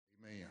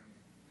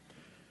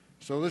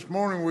So this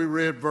morning we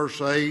read verse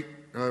 8.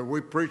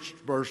 We preached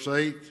verse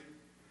 8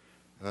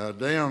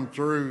 down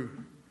through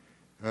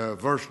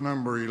verse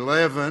number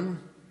 11.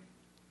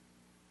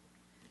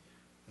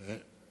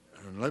 And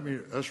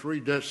let's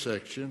read that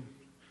section.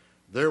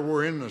 There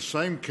were in the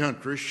same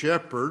country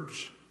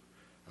shepherds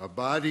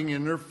abiding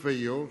in the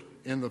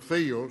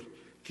field,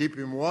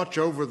 keeping watch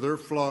over their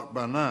flock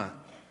by night.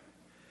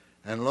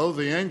 And lo,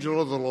 the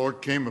angel of the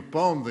Lord came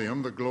upon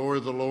them, the glory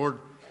of the Lord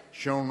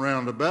shone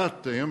round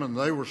about them, and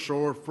they were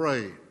sore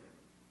afraid.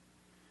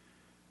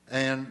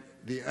 And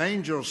the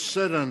angel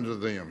said unto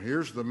them,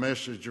 here's the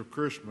message of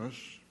Christmas,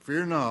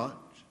 fear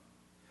not,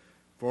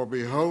 for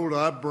behold,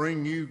 I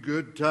bring you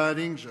good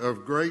tidings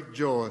of great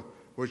joy,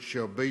 which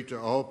shall be to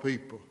all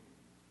people.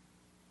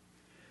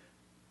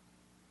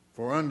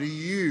 For unto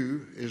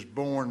you is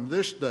born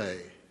this day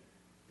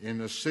in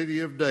the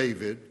city of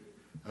David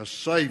a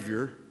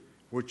Savior,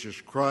 which is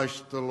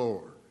Christ the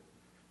Lord.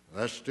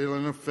 That's still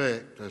in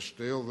effect. That's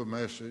still the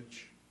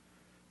message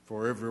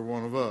for every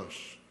one of us.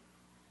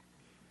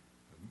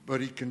 But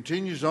he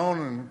continues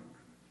on,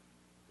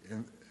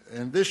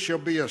 and this shall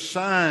be a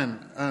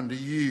sign unto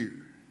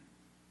you.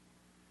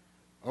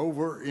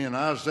 Over in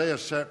Isaiah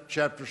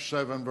chapter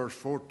 7, verse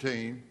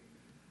 14,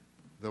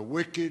 the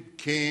wicked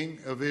king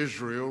of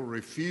Israel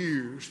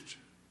refused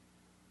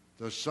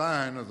the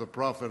sign of the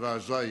prophet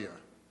Isaiah.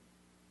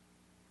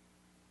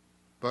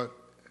 But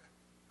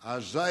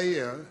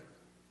Isaiah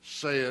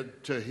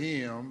said to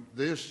him,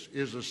 this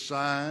is a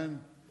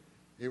sign.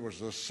 It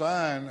was a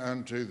sign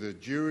unto the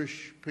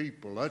Jewish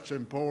people. That's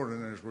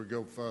important as we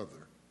go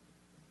further.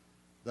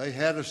 They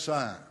had a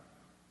sign.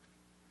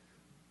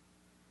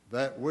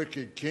 That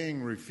wicked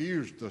king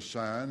refused the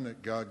sign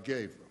that God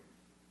gave them.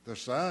 The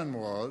sign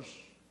was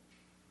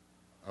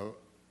I'll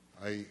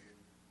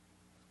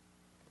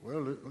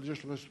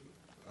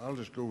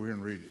just go here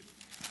and read it.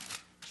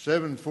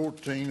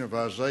 7:14 of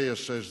Isaiah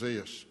says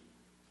this.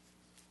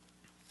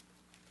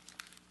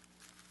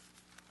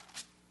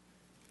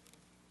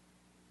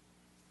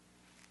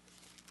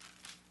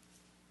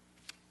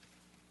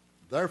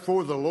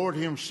 Therefore the Lord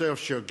himself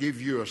shall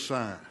give you a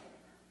sign.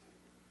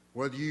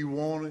 Whether you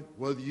want it,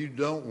 whether you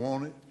don't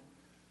want it,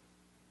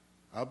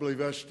 I believe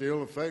that's still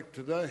in effect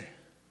today.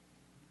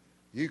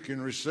 You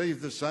can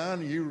receive the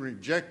sign, you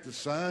reject the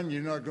sign,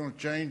 you're not going to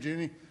change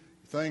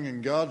anything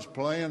in God's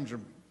plans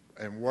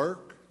and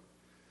work,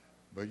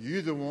 but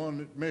you're the one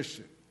that missed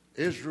it.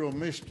 Israel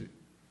missed it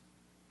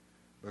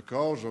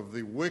because of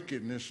the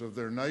wickedness of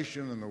their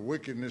nation and the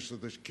wickedness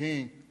of this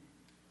king.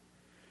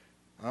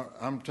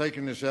 I'm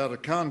taking this out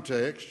of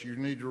context. You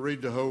need to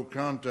read the whole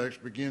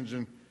context. Begins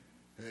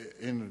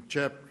in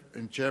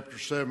chapter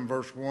 7,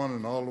 verse 1,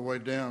 and all the way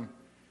down,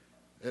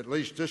 at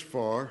least this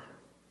far.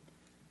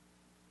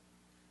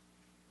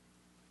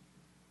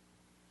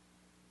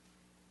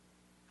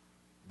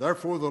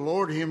 Therefore the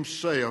Lord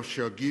himself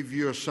shall give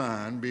you a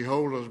sign.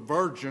 Behold, a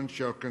virgin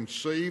shall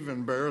conceive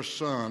and bear a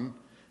son,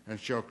 and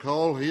shall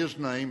call his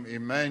name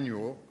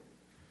Emmanuel.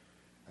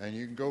 And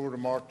you can go over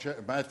to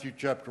Matthew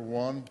chapter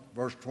 1,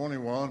 verse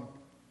 21,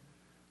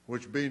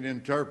 which being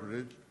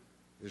interpreted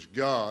is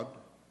God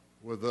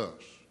with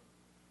us.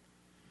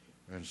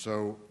 And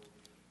so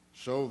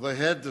they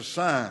had the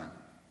sign.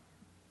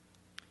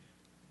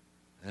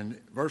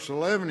 And verse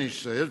 11 he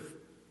said,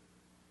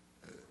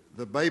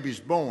 the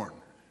baby's born.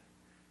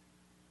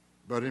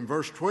 But in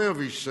verse 12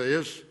 he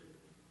says,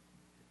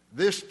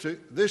 this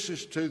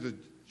is to the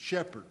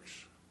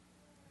shepherds.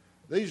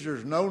 These are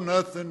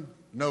know-nothing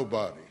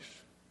nobodies.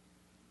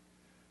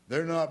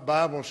 They're not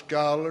Bible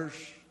scholars.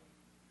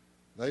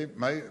 They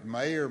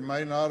may or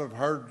may not have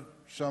heard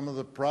some of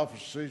the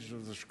prophecies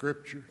of the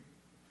Scripture.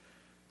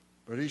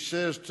 But he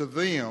says to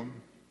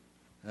them,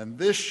 and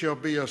this shall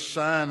be a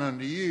sign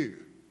unto you.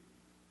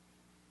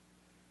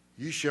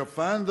 You shall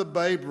find the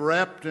babe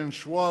wrapped in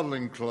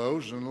swaddling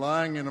clothes and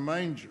lying in a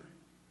manger.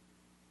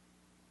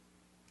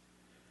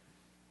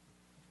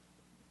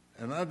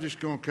 And I'm just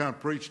going to kind of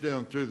preach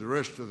down through the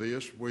rest of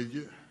this with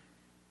you.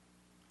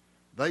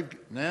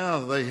 Now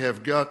they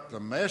have got the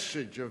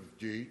message of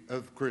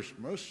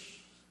Christmas,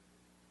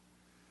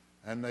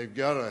 and they've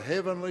got a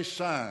heavenly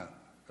sign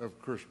of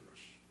Christmas.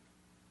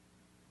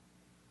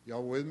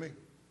 Y'all with me?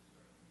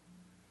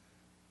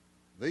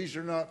 These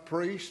are not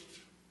priests.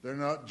 They're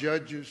not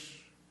judges.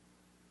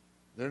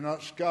 They're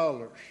not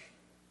scholars.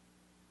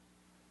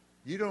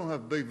 You don't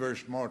have to be very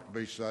smart to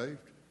be saved.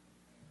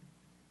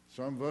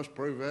 Some of us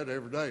prove that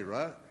every day,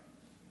 right?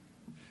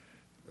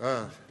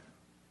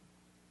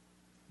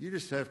 You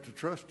just have to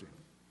trust him.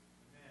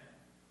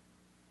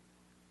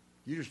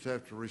 You just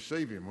have to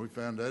receive him. We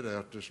found that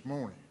out this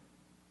morning.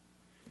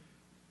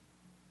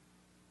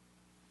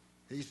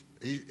 He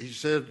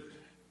said,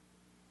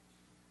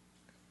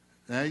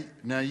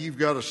 now you've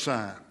got a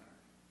sign.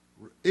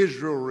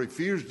 Israel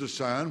refused the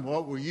sign.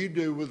 What will you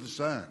do with the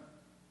sign?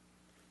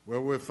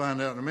 Well, we'll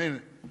find out in a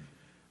minute.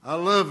 I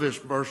love this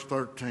verse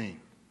 13.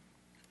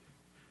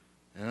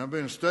 And I've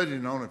been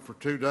studying on it for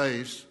 2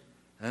 days.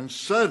 And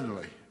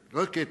suddenly,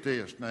 look at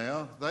this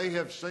now. They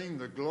have seen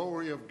the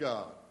glory of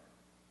God.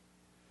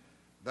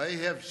 they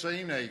have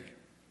seen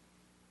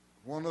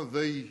one of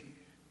the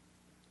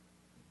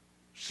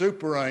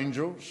super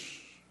angels,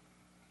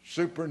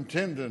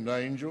 superintendent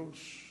angels,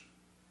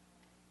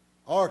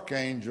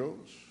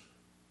 archangels.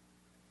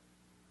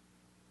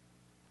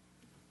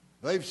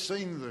 They've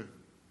seen the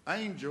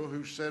angel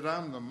who said,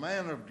 I'm the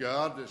man of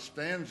God that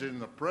stands in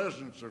the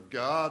presence of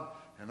God,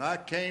 and I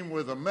came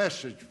with a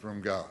message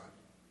from God.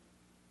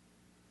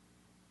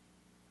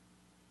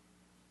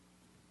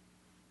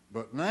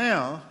 But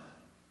now,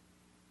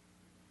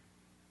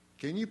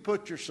 can you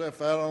put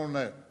yourself out on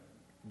that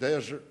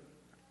desert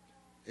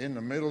in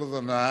the middle of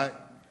the night,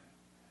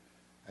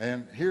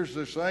 and here's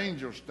this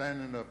angel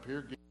standing up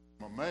here giving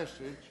them a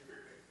message,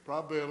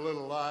 probably a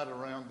little light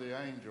around the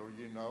angel,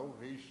 you know,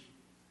 he's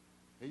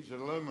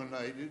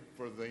illuminated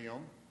for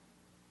them.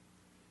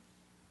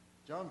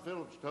 John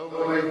Phillips told me,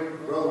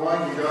 Brother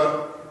Wayne,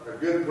 a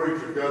good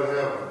preacher got to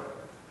have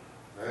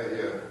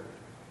a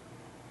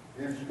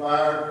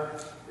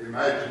inspired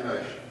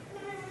imagination.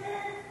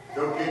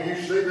 So can you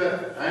see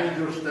that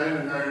angel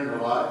standing there in the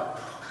light?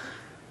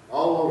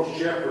 All those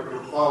shepherds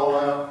would fall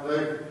out.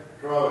 They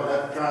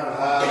trying to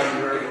hide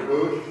under the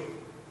bush.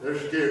 They're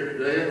scared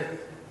to death.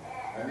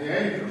 And the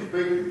angel's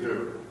speaking to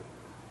them.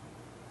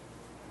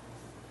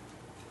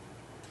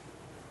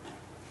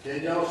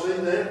 Can y'all see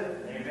that?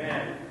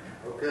 Amen.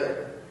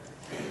 Okay.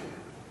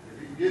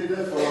 If you get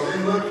that far,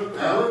 then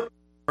look.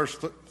 Verse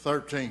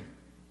 13.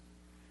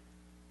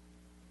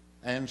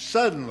 And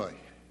suddenly,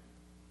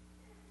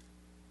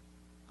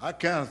 I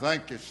kind of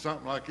think it's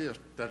something like this.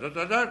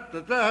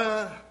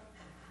 Da-da-da-da-da-da.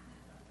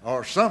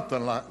 Or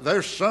something like,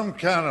 there's some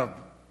kind of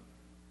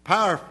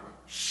power.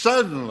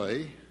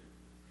 Suddenly,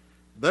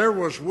 there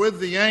was with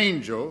the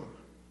angel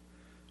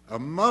a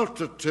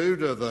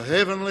multitude of the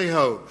heavenly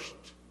host,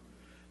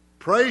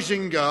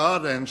 praising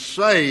God and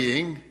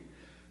saying,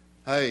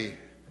 hey,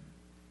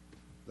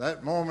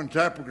 that Mormon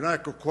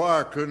Tabernacle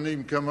Choir couldn't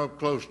even come up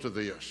close to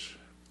this.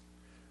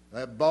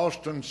 That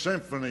Boston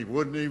Symphony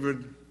wouldn't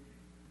even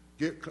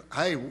get,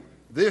 hey,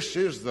 this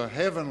is the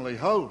heavenly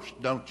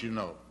host, don't you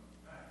know?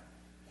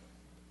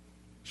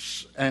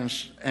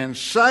 And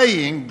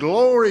saying,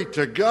 glory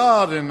to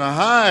God in the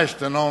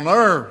highest, and on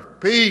earth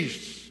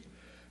peace,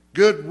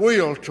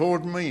 goodwill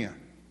toward men.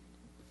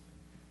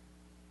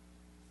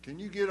 Can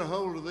you get a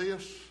hold of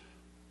this?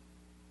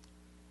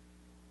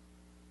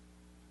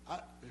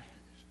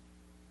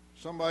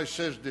 Somebody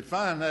says,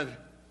 define that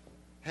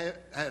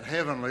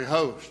heavenly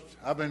host.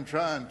 I've been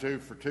trying to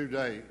for 2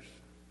 days.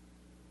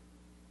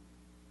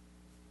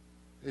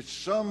 It's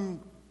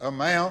some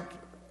amount.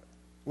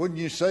 Wouldn't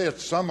you say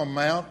it's some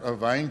amount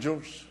of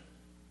angels?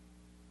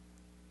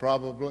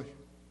 Probably.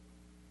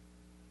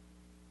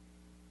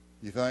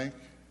 You think?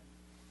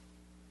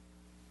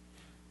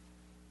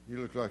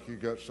 You look like you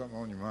got something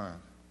on your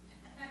mind.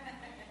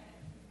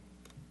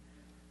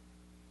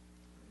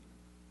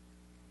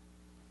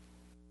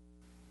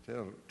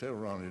 Tell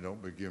Ronnie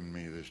don't be giving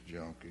me this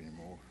junk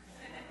anymore.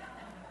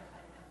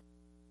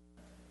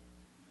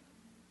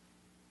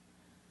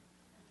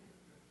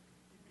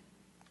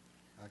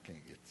 I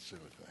can't get the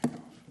silly thing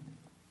off.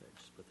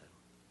 Just put that on.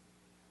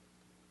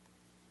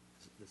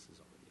 This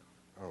is already on.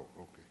 Oh,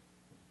 okay.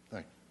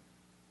 Thank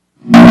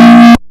you.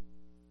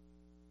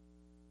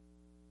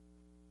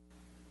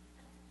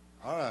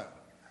 All right.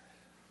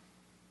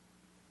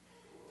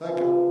 Thank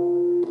you.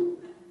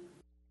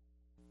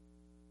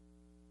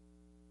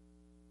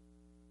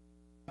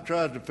 I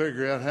tried to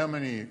figure out how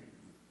many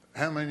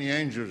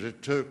angels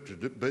it took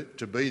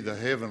to be the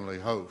heavenly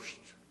host.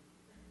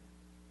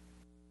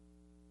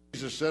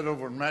 Jesus said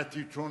over in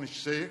Matthew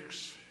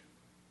 26,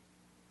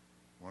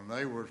 when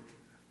they were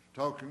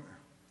talking,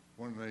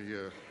 when they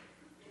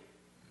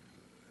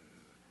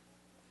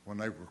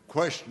were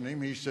questioning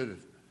him, he said,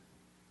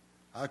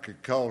 I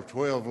could call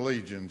 12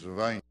 legions of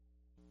angels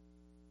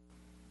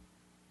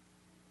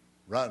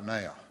right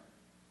now.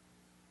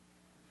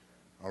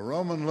 A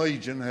Roman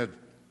legion had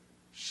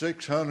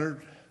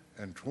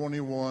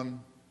 621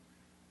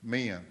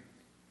 men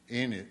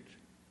in it,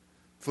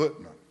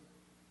 footmen,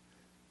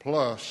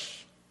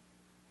 plus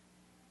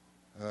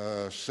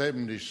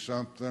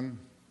 70-something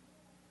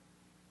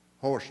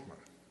horsemen.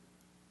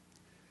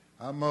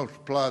 I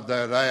multiplied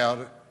that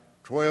out.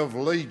 12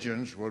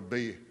 legions would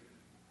be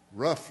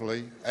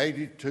roughly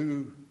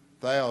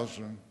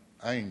 82,000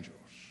 angels.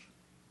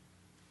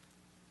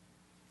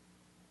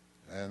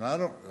 And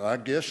I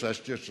guess that's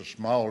just a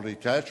small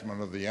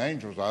detachment of the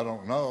angels. I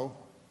don't know.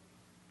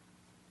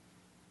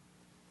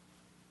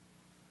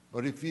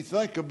 But if you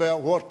think about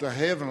what the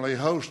heavenly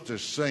host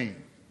has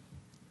seen,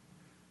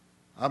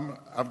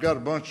 I've got a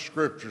bunch of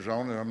scriptures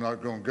on it I'm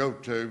not going to go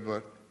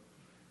to,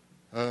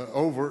 but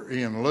over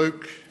in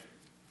Luke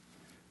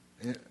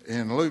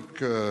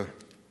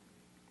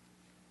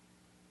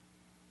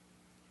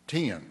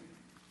 10,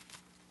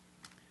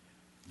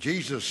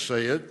 Jesus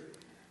said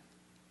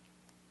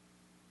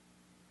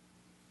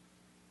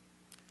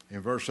in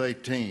verse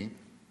 18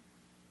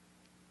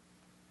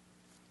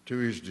 to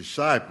his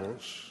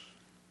disciples,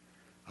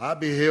 I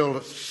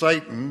beheld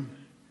Satan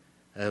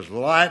as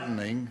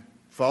lightning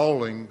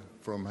falling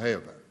from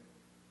heaven.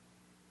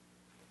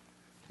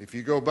 If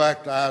you go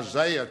back to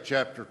Isaiah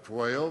chapter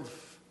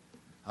 12,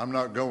 I'm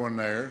not going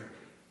there,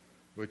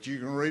 but you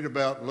can read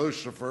about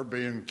Lucifer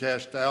being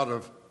cast out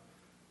of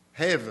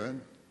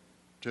heaven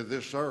to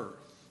this earth.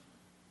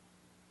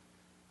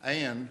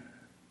 And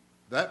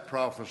that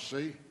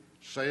prophecy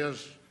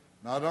says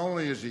not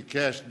only is he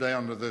cast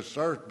down to this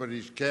earth, but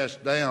he's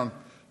cast down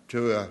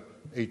to an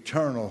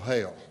eternal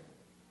hell.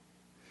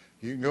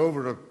 You can go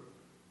over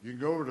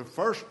to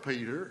 1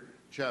 Peter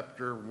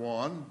chapter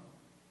 1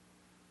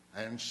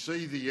 and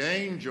see the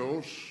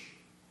angels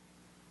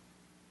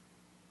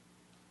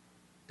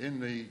in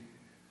the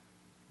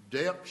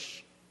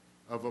depths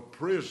of a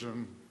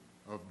prison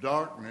of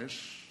darkness,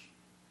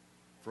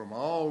 from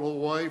all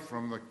the way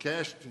from the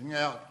casting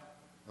out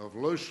of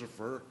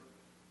Lucifer,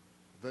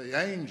 the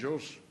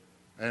angels.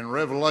 And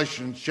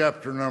Revelation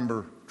chapter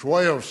number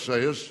 12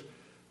 says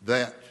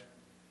that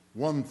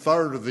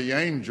 1/3 of the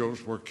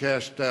angels were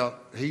cast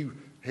out.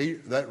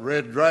 That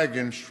red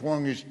dragon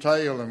swung his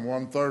tail, and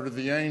 1/3 of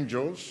the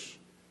angels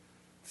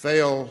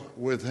fell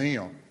with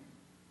him.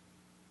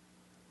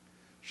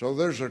 So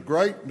there's a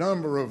great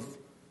number of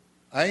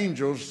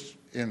angels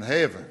in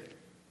heaven.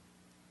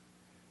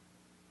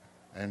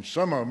 And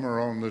some of them are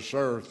on this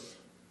earth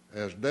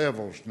as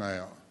devils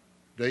now,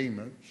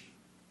 demons.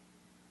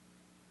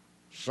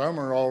 Some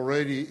are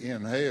already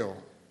in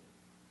hell,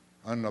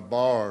 and the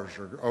bars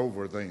are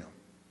over them.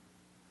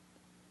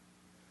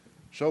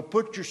 So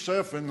put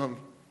yourself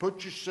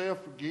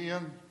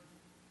again.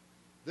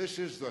 This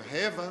is the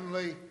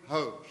heavenly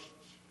hosts.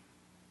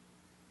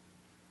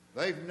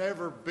 They've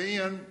never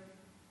been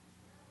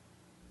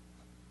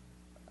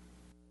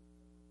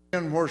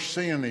where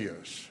sin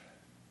is.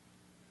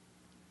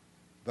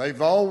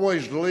 They've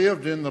always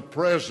lived in the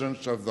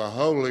presence of the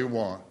Holy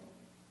One.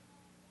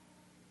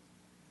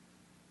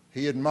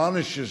 He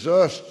admonishes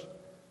us,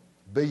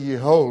 be ye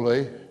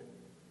holy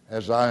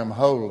as I am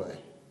holy.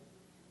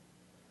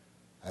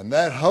 And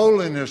that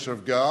holiness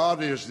of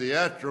God is the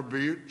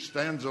attribute,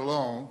 stands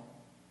alone,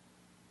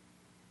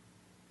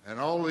 and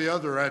all the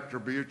other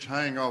attributes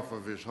hang off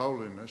of his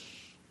holiness.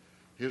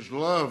 His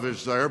love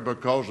is there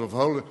because of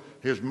holiness.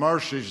 His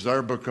mercy is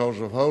there because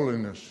of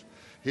holiness.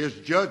 His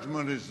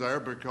judgment is there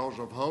because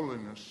of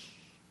holiness.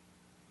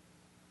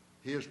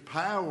 His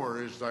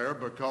power is there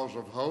because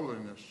of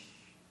holiness.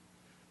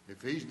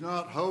 If he's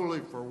not holy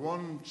for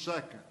 1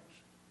 second,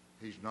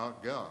 he's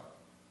not God.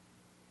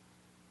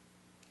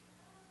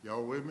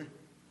 Y'all with me?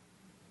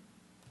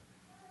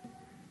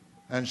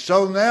 And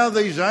so now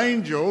these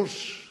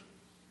angels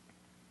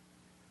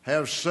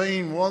have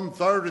seen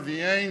 1/3 of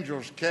the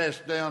angels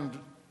cast down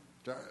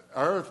to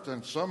earth,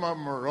 and some of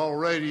them are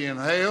already in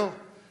hell.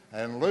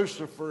 And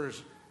Lucifer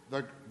is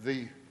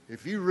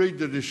if you read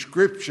the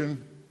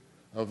description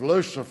of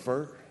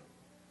Lucifer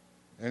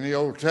in the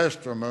Old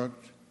Testament,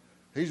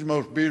 he's the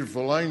most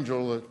beautiful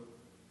angel that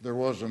there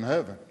was in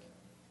heaven.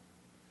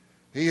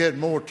 He had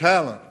more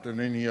talent than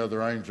any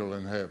other angel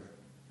in heaven.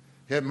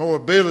 He had more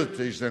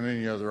abilities than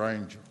any other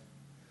angel.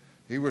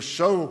 He was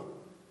so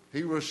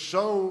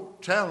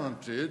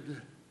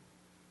talented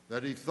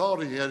that he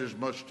thought he had as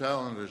much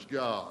talent as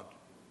God.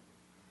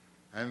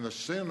 And the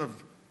sin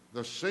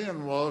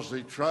was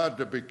he tried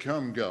to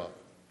become God,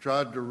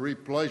 tried to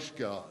replace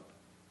God,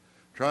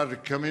 tried to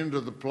come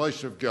into the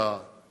place of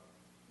God.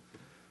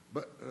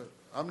 But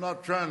I'm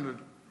not trying to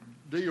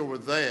deal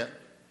with that.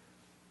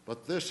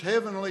 But this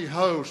heavenly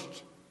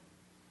host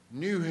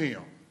knew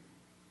him,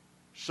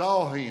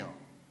 saw him,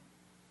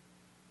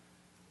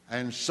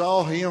 and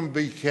saw him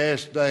be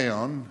cast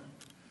down,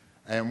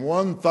 and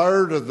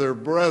 1/3 of their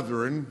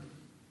brethren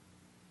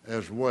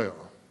as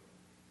well.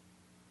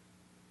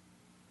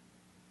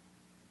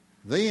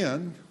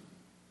 Then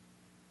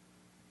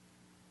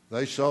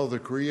they saw the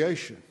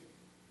creation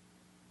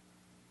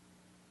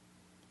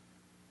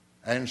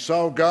and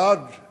saw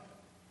God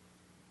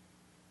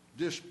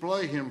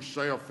display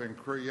himself in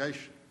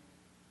creation,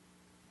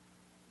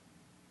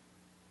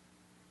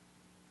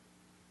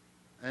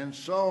 and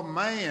saw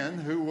man,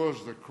 who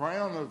was the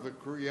crown of the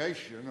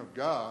creation of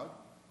God,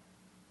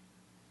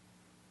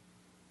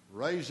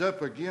 raise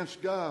up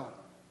against God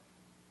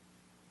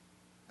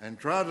and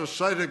try to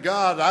say to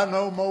God, I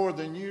know more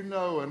than you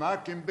know, and I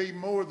can be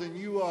more than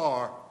you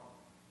are.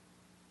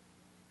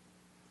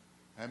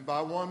 And by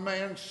one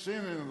man's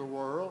sin into the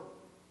world,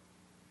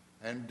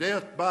 and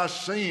death by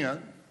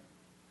sin,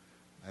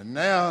 and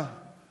now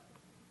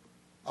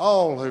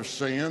all have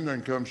sinned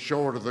and come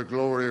short of the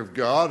glory of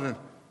God,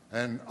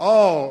 and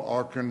all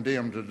are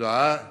condemned to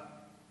die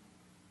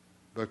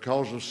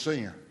because of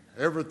sin.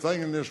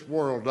 Everything in this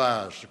world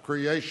dies. The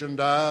creation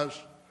dies.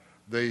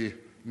 The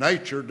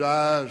nature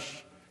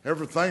dies.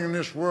 Everything in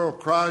this world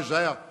cries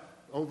out.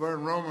 Over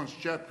in Romans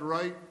chapter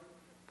 8,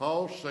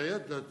 Paul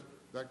said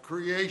that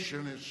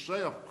creation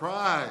itself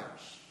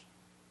cries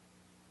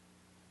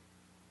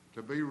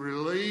to be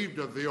relieved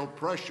of the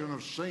oppression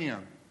of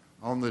sin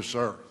on this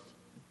earth.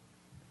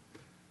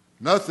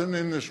 Nothing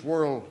in this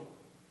world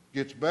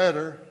gets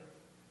better.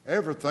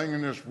 Everything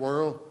in this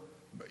world,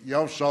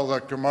 y'all saw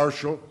that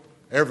commercial,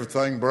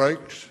 everything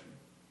breaks.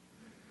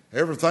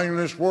 Everything in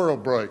this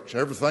world breaks.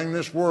 Everything in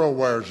this world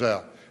wears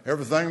out.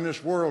 Everything in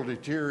this world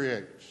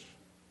deteriorates,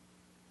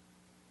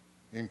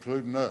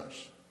 including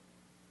us.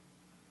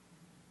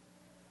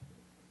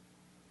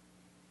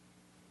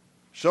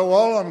 So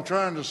all I'm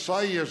trying to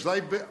say is,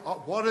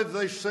 what have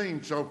they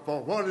seen so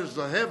far? What has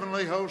the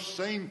heavenly host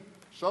seen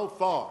so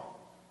far?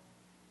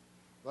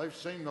 They've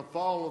seen the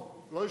fall of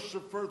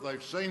Lucifer.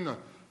 They've seen the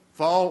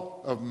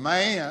fall of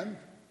man.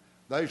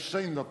 They've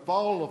seen the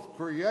fall of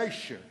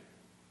creation.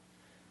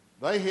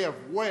 They have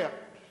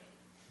wept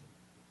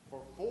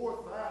for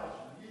 4,000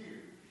 years.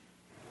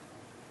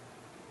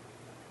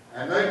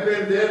 And they've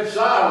been dead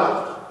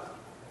silent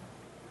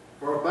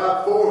for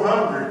about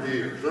 400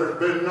 years. There's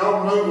been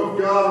no move of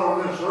God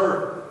on this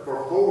earth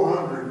for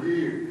 400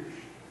 years.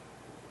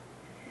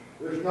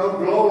 There's no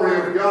glory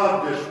of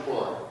God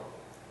displayed.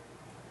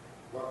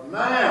 But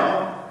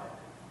now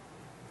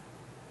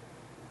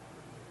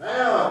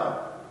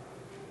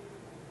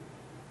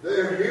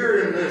they're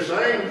hearing this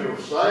angel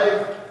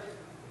say,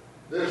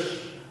 this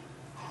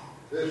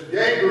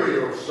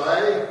Gabriel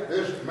say,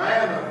 this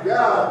man of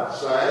God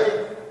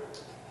say,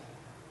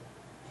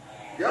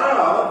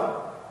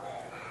 God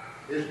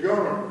is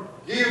going to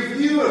give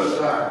you a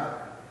sign.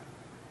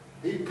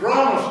 He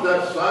promised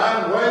that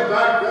sign way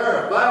back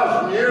there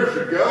 1,000 years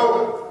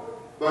ago,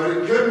 but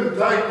it couldn't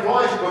take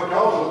place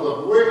because of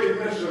the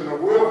wickedness and the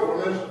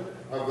willfulness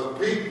of the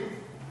people.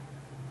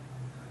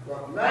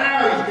 But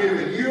now he's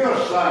giving you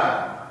a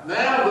sign.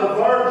 Now the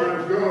virgin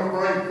is going to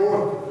bring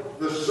forth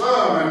the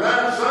Son, and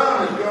that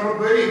Son is going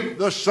to be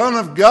the Son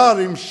of God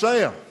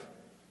himself.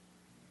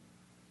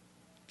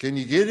 Can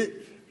you get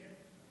it?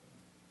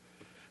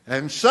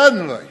 And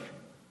suddenly,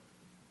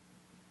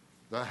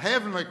 the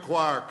heavenly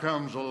choir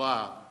comes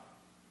alive.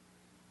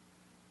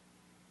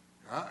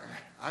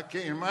 I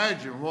can't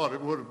imagine what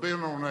it would have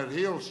been on that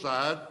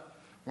hillside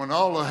when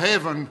all of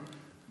heaven,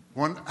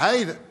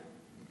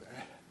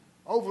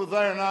 over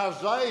there in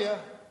Isaiah,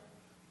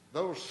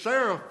 those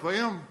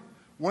seraphim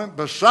went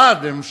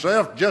beside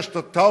themselves just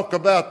to talk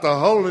about the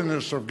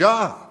holiness of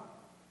God.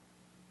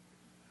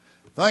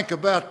 Think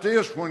about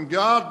this, when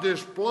God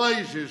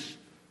displays his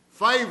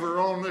favor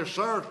on this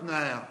earth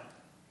now,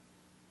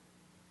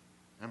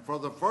 and for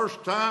the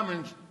first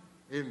time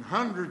in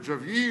hundreds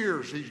of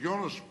years, he's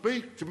going to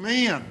speak to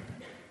men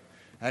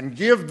and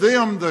give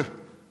them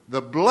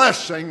the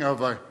blessing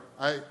of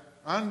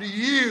unto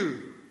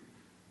you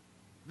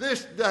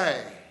this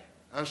day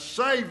a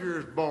Savior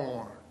is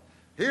born.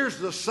 Here's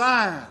the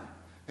sign.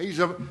 He's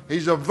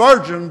a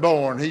virgin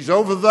born. He's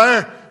over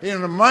there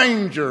in a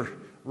manger,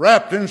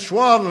 wrapped in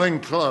swaddling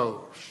clothes.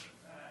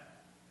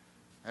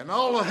 And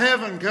all of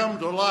heaven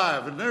comes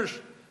alive. And there's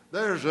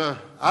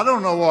I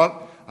don't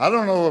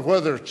know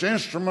whether it's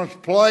instruments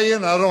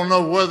playing. I don't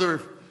know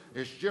whether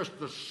it's just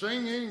the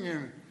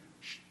singing,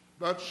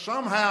 but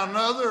somehow or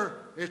another,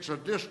 it's a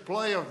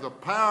display of the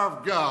power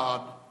of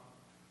God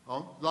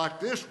like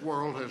this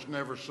world has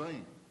never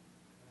seen.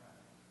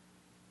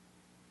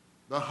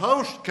 The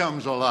host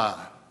comes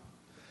alive.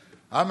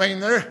 I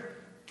mean,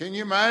 can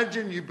you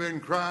imagine? You've been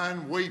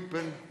crying,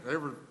 weeping,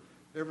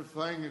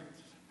 everything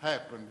that's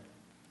happened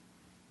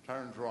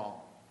turns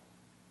wrong.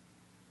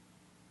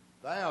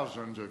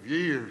 Thousands of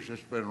years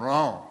it's been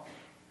wrong.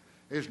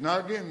 It's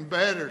not getting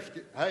better.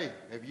 Hey,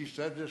 have you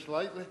said this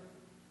lately?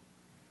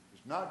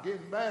 It's not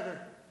getting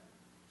better.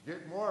 It's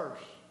getting worse.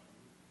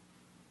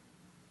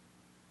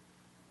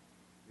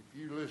 If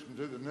you listen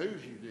to the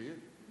news, you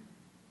did.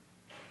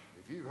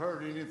 If you've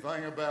heard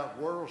anything about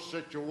world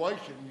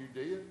situation, you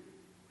did.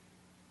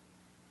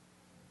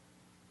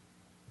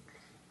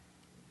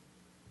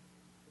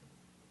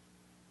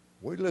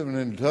 We're living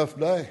in a tough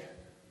day.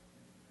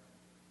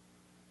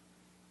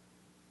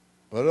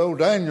 But old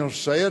Daniel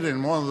said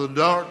in one of the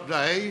dark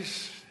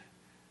days,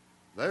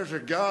 there's a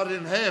God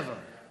in heaven.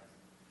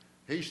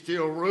 He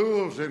still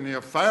rules in the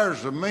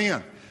affairs of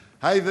men.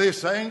 Hey,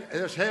 this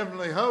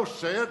heavenly host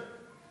said,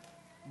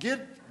 get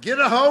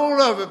a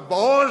hold of it,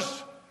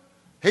 boys.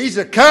 He's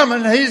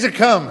a-coming, he's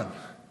a-coming.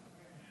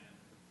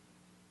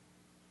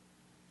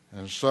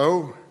 And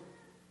so,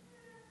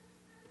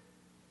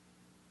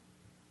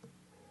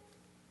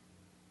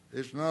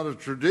 it's not a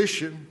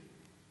tradition.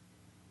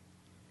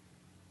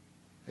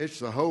 It's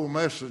the whole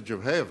message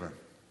of heaven.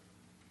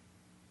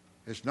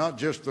 It's not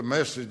just the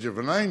message of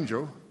an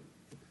angel.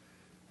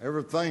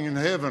 Everything in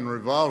heaven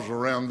revolves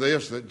around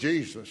this, that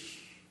Jesus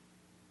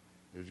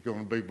is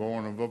going to be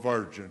born of a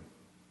virgin.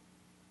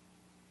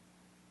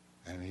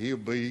 And he'll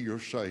be your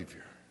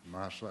Savior,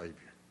 my Savior.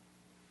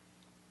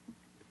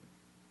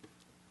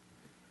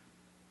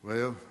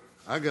 Well,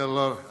 I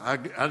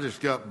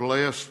just got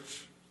blessed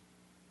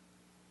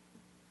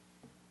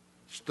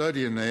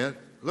studying that.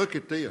 Look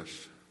at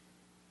this.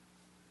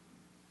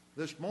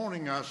 This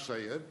morning I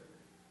said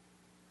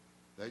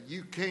that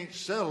you can't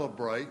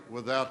celebrate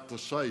without the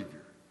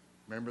Savior.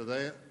 Remember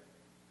that?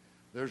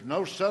 There's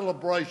no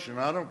celebration.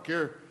 I don't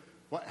care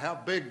how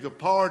big the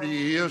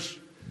party is.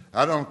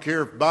 I don't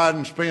care if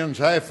Biden spends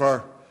half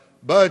our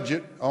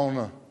budget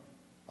on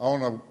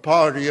on a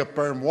party up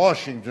there in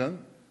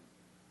Washington,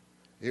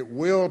 it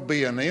will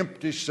be an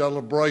empty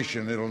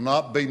celebration. It'll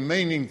not be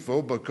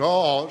meaningful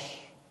because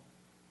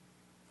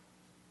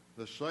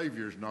the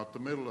Savior's not the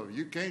middle of it.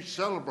 You can't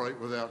celebrate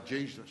without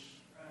Jesus.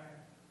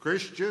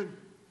 Christian,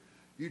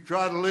 you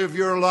try to live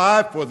your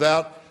life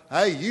without,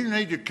 hey, you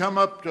need to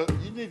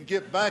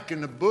get back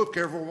in the book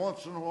every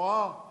once in a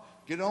while.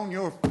 Get on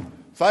your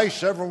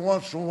face every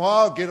once in a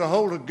while. Get a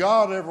hold of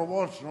God every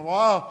once in a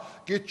while.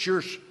 Get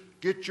your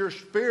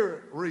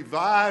spirit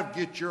revived.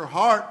 Get your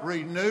heart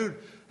renewed.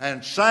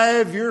 And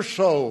save your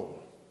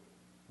soul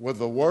with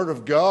the Word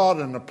of God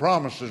and the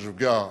promises of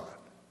God.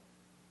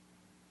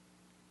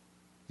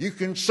 You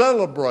can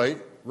celebrate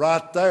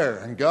right there.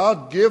 And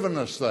God's given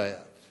us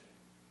that.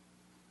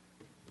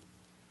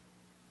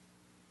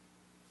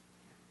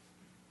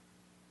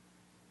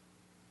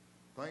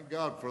 Thank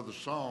God for the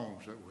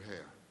songs that we have.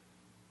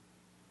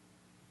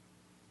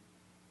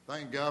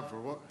 Thank God for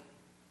what?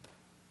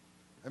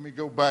 Let me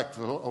go back to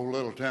the old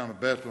little town of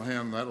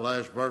Bethlehem. That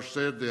last verse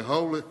said,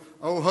 O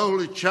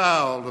holy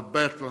child of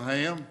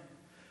Bethlehem,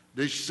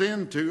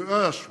 descend to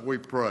us, we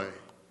pray.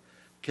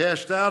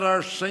 Cast out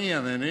our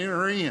sin and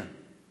enter in.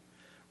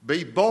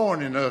 Be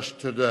born in us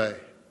today.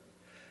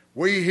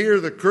 We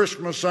hear the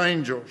Christmas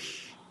angels,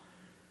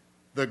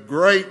 the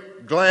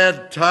great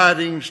glad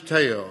tidings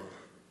tell.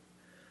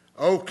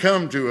 Oh,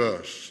 come to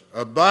us,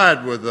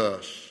 abide with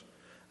us,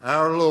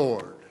 our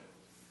Lord,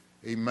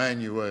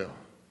 Emmanuel.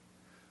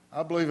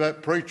 I believe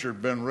that preacher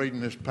had been reading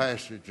this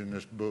passage in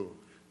this book.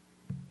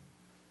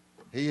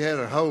 He had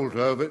a hold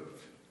of it.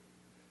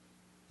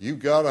 You've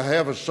got to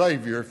have a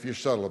Savior if you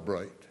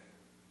celebrate.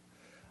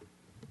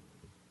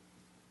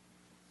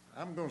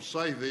 I'm going to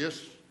say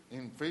this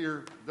in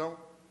fear.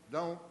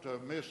 Don't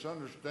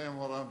misunderstand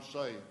what I'm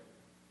saying.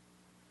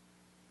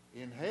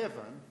 In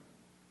heaven,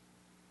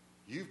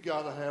 you've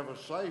got to have a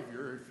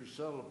Savior if you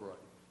celebrate.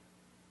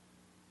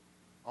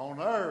 On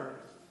earth,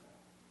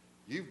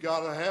 you've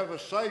got to have a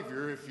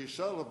Savior if you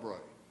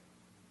celebrate.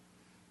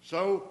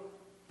 So,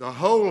 the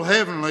whole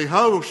heavenly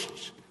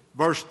hosts,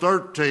 verse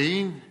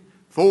 13,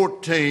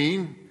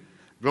 14,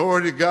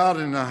 glory to God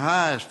in the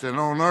highest, and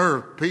on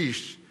earth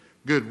peace,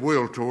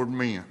 goodwill toward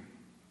men.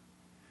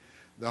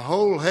 The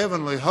whole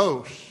heavenly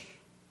host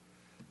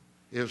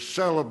is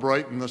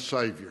celebrating the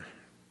Savior.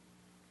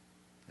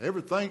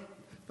 Everything,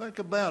 think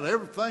about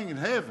everything in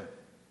heaven.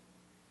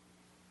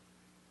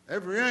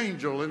 Every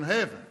angel in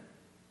heaven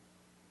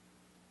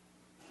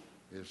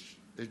is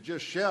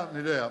just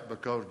shouting it out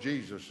because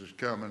Jesus is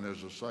coming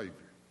as a Savior.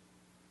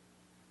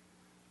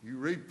 You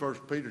read 1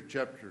 Peter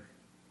chapter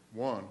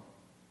 1,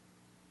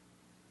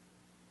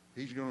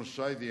 he's going to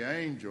say the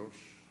angels.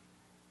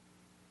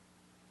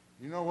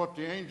 You know what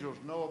the angels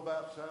know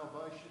about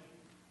salvation?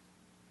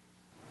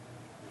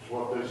 It's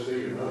what they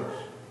see in us.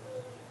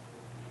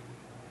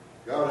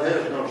 God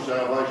has no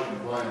salvation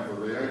plan for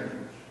the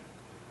angels.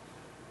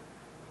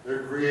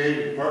 They're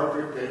created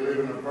perfect. They live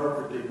in a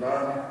perfect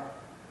environment.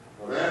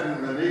 But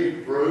Adam and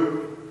Eve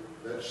proved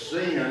that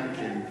sin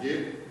can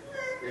get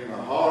in the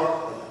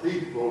heart of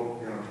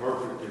people in a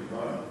perfect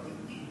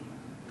environment.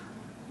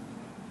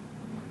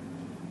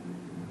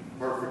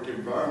 Perfect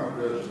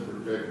environment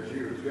doesn't protect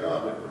you. It's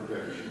God that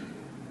protects you.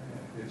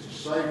 It's a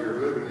Savior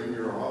living in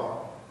your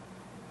heart.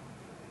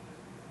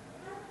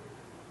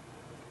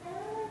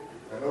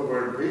 And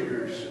over in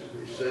Peter,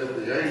 he said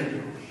the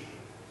angels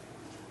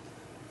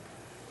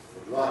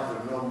would like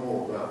to know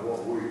more about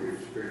what we've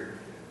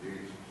experienced in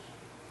Jesus.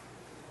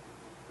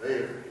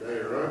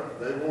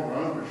 They want to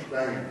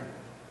understand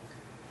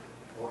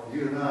what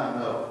you and I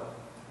know.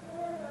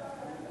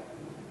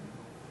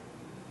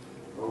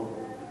 Oh,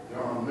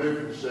 John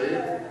Newton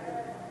said,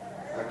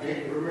 I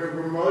can't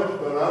remember much,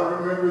 but I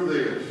remember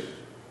this.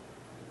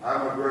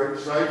 I'm a great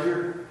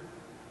Savior.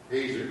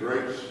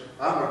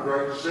 I'm a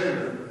great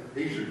sinner.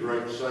 He's a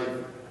great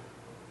Savior.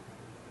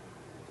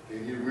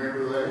 Can you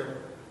remember that?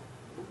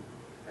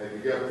 Have you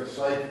got the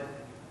Savior?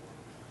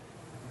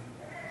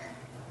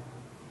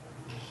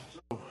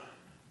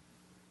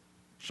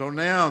 So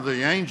now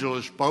the angel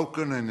has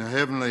spoken and the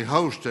heavenly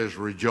host has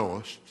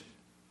rejoiced.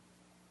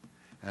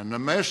 And the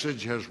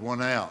message has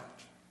went out.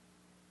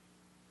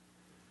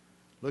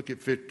 Look at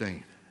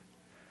 15.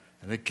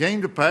 And it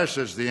came to pass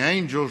as the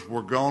angels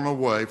were gone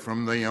away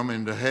from them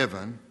into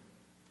heaven,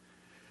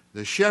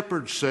 the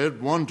shepherds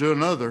said one to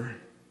another,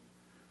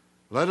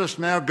 let us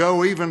now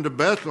go even to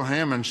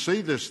Bethlehem and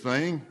see this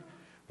thing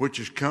which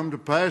has come to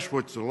pass,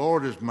 which the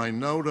Lord has made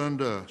known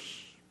unto us.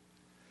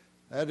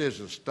 That is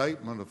a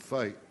statement of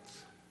faith.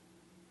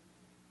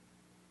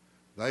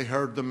 They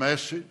heard the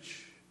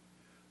message.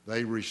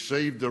 They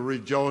received the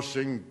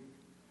rejoicing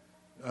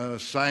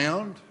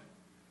sound.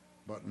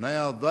 But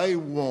now they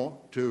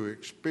want to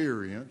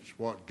experience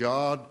what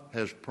God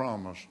has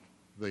promised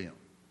them.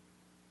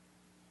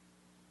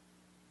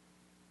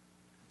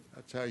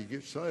 That's how you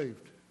get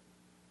saved.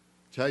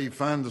 That's how you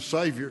find the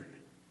Savior.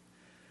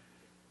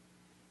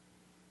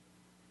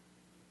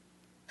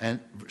 And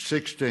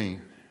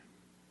 16.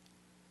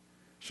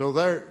 So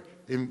there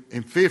in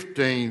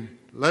 15,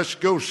 let's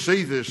go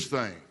see this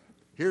thing.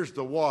 Here's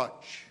the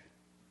watch.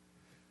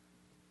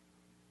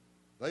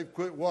 They've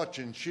quit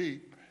watching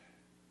sheep.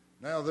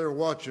 Now they're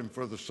watching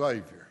for the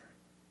Savior.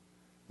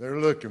 They're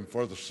looking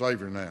for the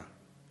Savior now.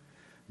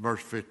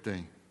 Verse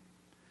 15.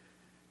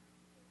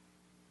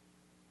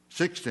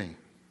 16.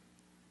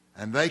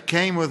 And they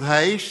came with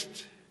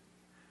haste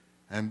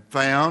and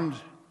found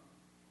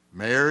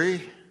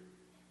Mary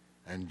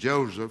and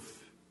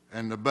Joseph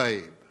and the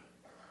babe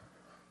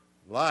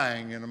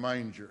lying in a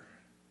manger.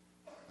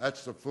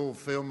 That's the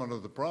fulfillment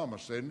of the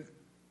promise, isn't it?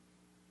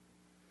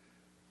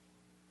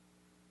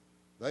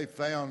 They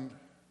found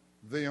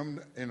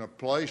them in a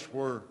place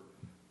where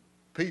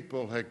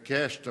people had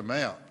cast them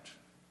out.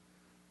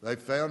 They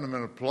found them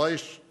in a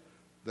place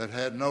that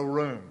had no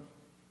room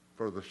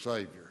for the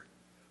Savior.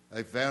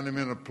 They found him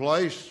in a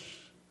place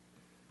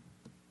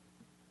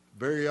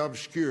very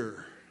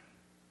obscure,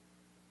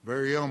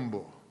 very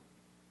humble.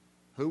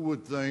 Who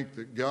would think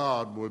that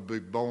God would be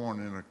born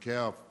in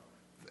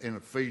a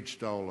feed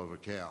stall of a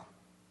cow?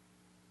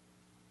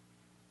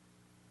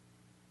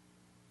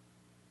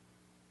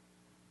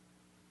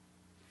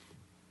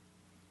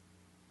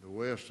 The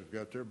West have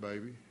got their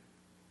baby.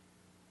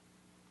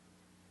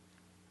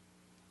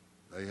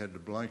 They had the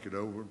blanket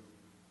over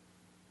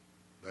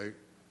him.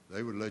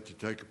 They would let you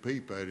take a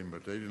peep at him,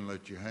 but they didn't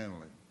let you handle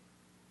him.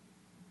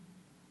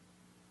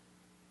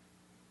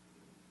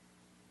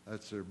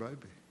 That's their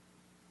baby.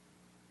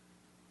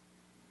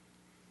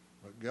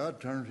 But God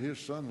turned his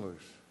son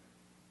loose.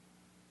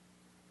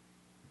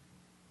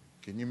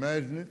 Can you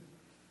imagine it?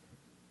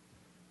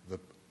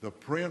 The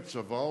Prince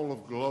of all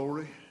of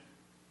glory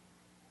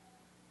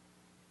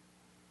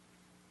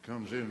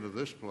comes into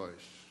this place.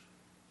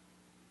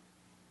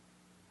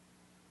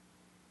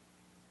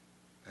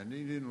 And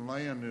he didn't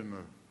land in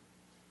the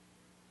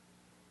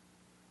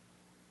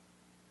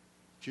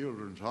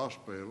children's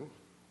hospital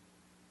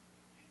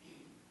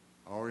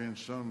or in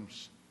some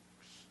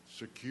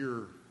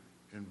secure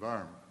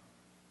environment.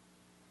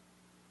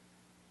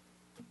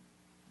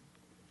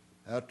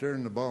 Out there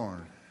in the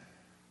barn.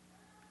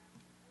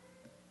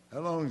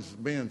 How long has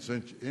it been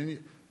since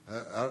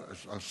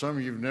some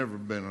of you have never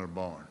been in a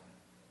barn?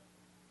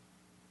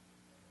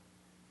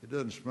 It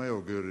doesn't smell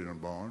good in a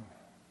barn.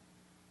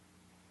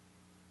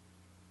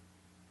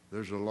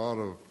 There's a lot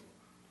of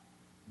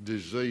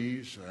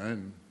disease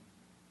and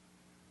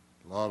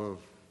a lot of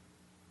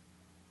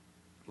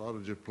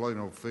just plain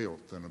old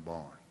filth in a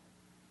barn.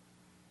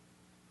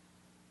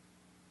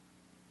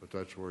 But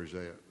that's where he's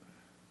at.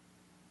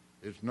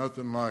 It's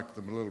nothing like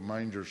the little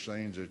manger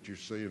scenes that you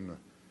see in the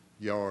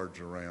yards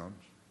around.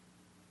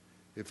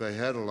 If they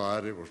had a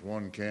light, it was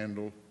one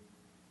candle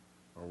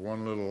or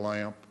one little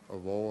lamp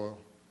of oil,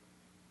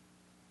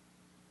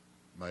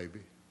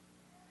 maybe.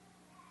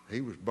 He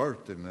was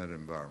birthed in that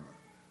environment.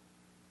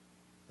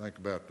 Think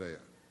about that.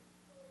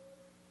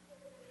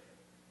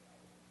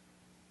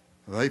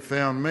 They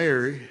found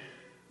Mary,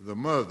 the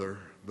mother,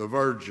 the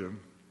virgin,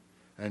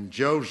 and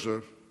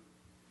Joseph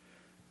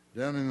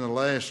down in the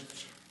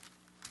last...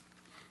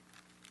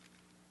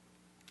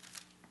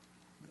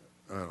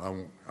 I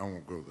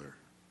won't go there.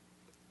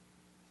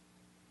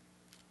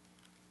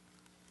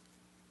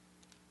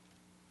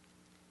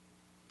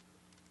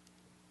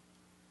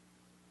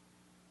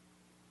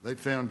 They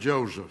found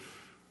Joseph,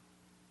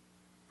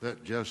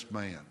 that just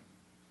man.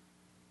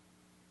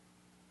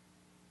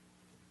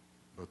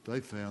 But they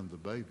found the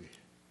baby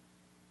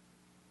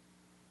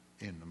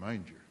in the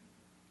manger,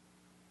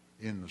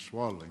 in the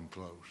swaddling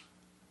clothes.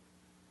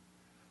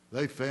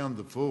 They found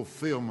the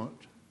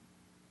fulfillment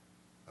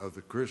of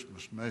the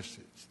Christmas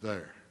message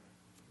there.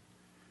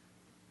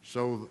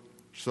 So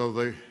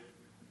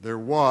their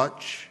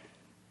watch,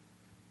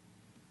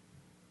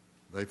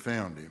 they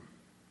found him.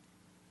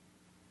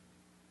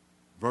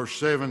 Verse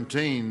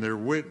 17, their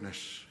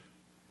witness.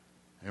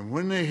 And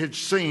when they had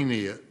seen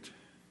it,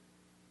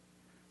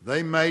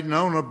 they made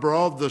known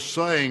abroad the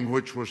saying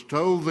which was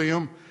told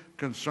them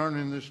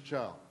concerning this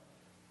child.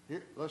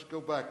 Here, let's go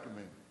back a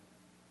minute.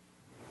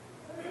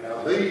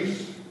 Now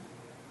these,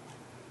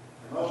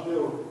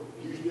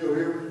 you still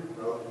hear me?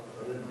 No,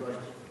 I didn't think so.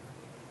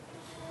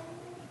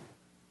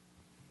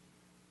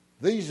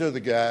 These are the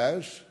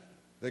guys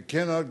that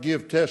cannot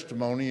give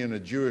testimony in a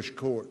Jewish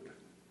court.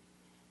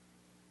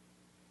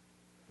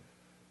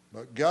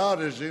 But God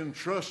has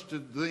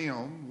entrusted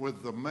them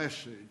with the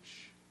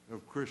message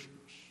of Christmas.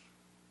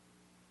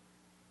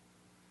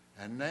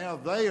 And now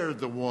they are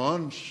the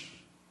ones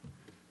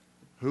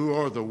who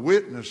are the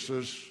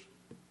witnesses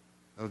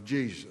of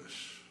Jesus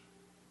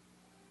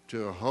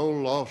to a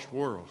whole lost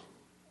world.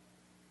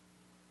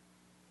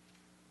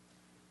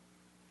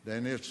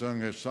 Daniel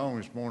sung that song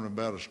this morning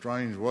about a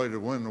strange way to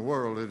win the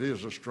world. It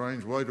is a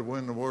strange way to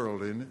win the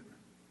world, isn't it?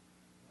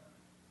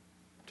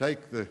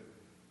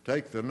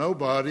 Take the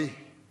nobody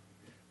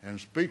and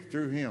speak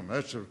through him.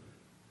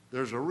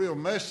 There's a real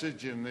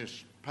message in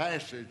this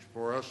passage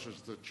for us as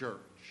the church.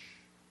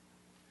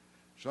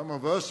 Some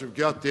of us have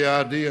got the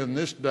idea in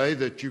this day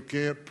that you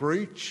can't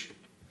preach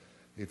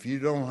if you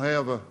don't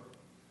have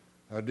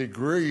a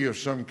degree of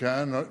some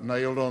kind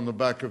nailed on the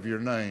back of your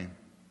name.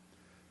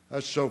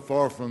 That's so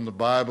far from the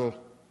Bible.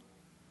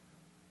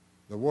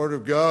 The Word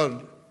of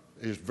God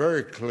is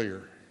very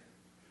clear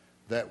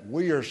that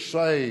we are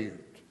saved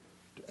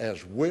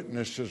as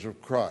witnesses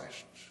of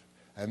Christ.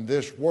 And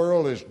this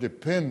world is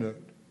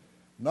dependent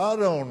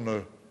not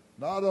on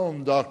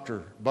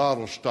Dr.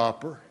 Bottle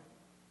Stopper,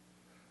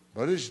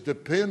 but it's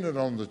dependent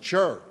on the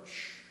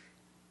church,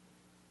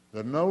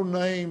 the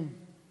no-name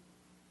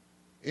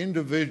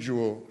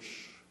individuals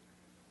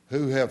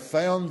who have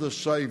found the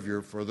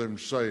Savior for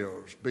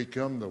themselves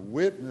become the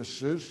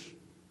witnesses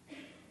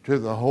to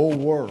the whole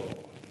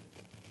world.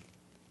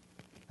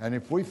 And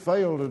if we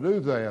fail to do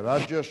that,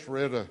 I just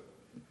read a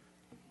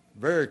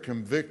very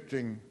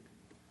convicting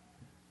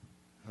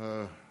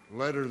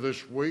letter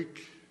this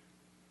week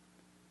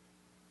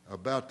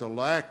about the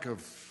lack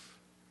of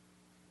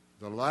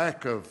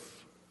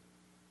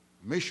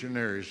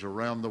missionaries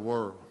around the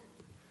world.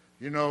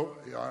 You know,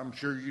 I'm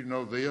sure you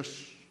know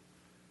this.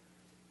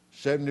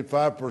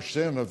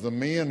 75% of the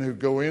men who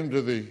go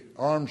into the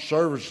armed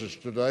services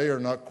today are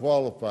not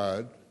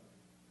qualified.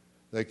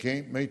 They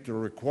can't meet the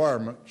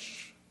requirements.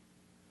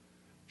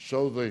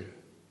 So the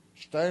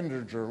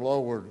standards are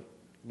lower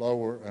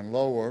and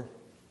lower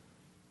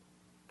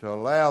to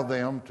allow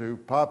them to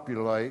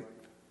populate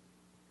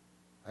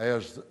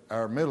as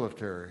our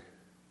military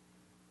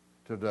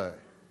today.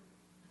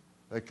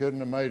 They couldn't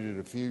have made it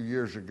a few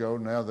years ago.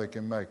 Now they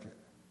can make it.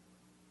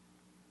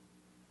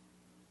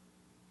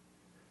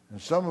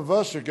 And some of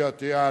us have got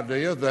the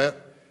idea that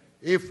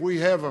if we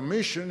have a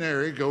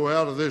missionary go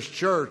out of this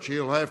church,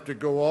 he'll have to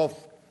go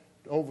off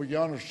over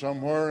yonder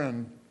somewhere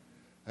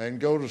and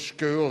go to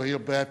school.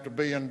 He'll have to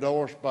be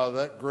endorsed by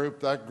that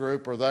group,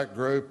 or that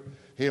group.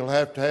 He'll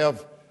have to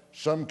have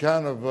some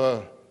kind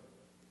of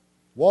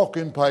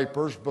walking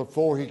papers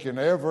before he can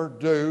ever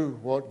do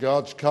what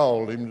God's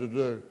called him to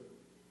do.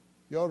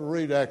 You ought to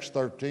read Acts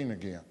 13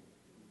 again.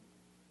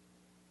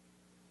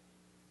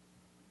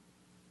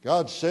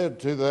 God said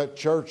to that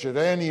church at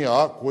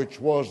Antioch,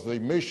 which was the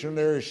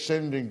missionary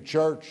sending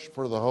church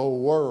for the whole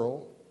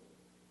world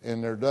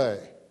in their day,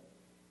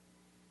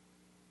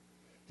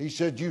 He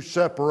said, you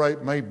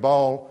separate me,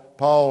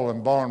 Paul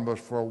and Barnabas,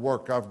 for a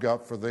work I've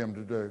got for them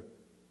to do.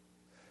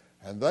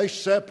 And they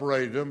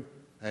separated them,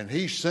 and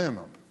he sent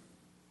them.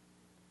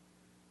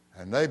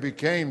 And they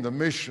became the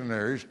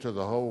missionaries to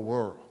the whole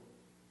world.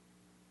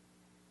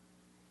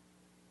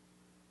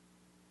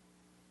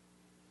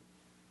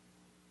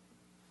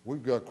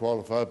 We've got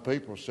qualified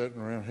people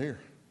sitting around here.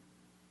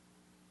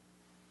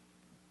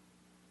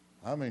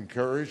 I'm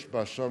encouraged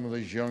by some of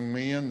these young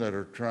men that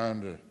are trying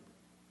to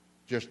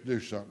just do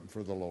something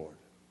for the Lord.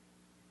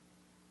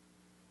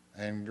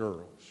 And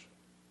girls.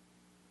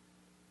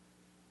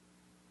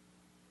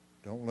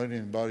 Don't let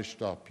anybody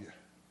stop you.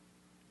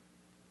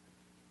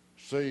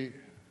 See,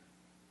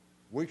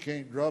 we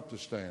can't drop the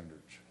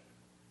standards.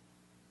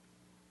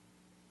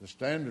 The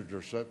standards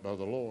are set by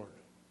the Lord.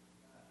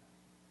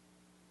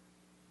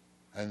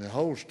 And the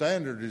whole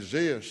standard is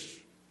this: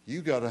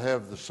 you got to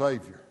have the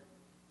Savior.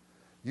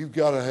 You've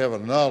got to have a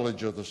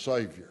knowledge of the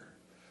Savior.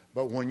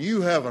 But when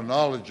you have a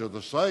knowledge of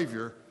the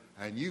Savior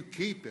and you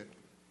keep it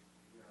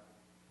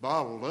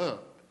bottled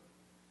up,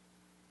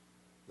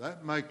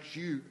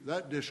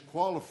 that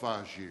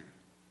disqualifies you.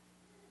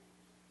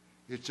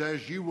 It's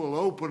as you will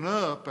open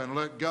up and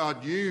let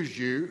God use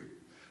you.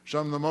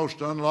 Some of the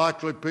most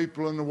unlikely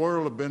people in the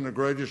world have been the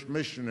greatest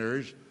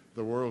missionaries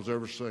the world's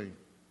ever seen.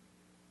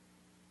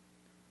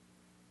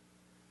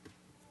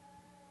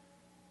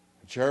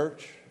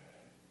 Church,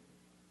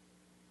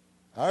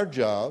 our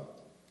job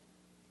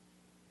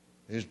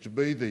is to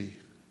be the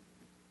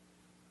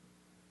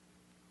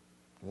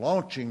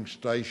launching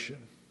station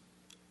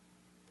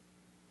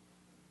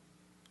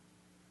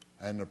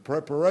and the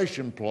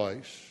preparation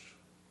place.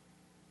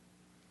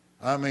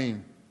 I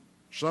mean,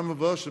 some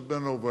of us have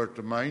been over at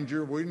the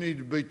manger. We need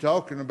to be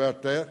talking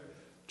about that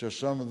to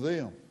some of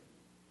them.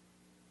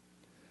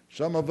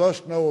 Some of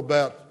us know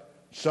about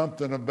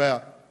something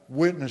about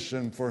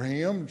witnessing for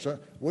him. So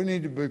we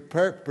need to be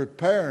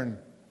preparing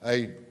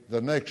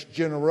the next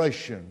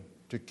generation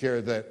to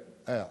carry that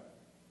out.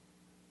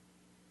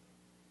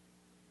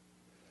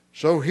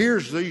 So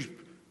here's these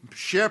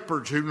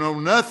shepherds who know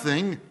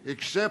nothing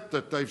except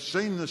that they've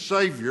seen the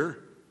Savior,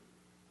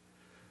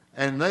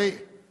 and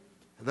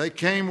they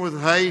came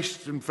with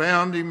haste and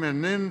found him,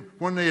 and then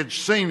when they had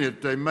seen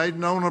it, they made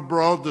known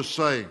abroad the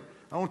saying.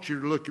 I want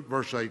you to look at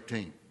verse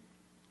 18.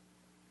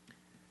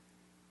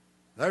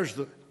 There's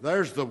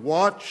the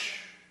watch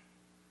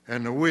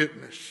and the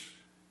witness.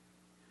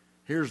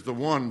 Here's the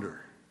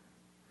wonder.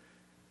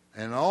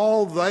 And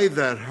all they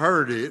that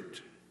heard it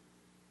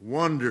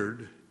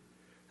wondered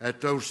at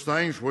those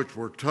things which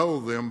were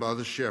told them by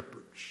the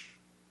shepherds.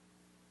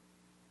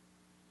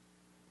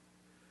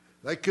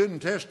 They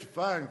couldn't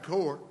testify in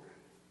court,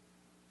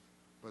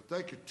 but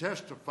they could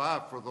testify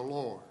for the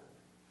Lord.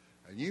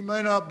 And you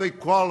may not be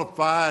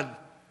qualified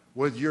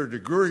with your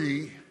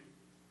degree,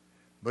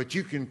 but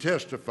you can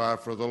testify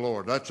for the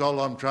Lord. That's all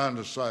I'm trying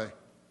to say.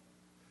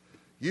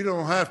 You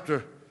don't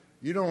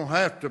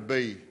have to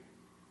be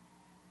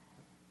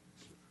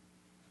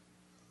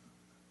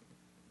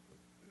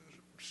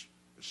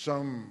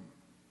some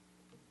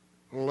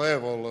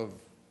level of,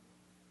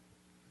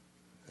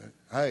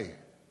 hey,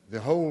 the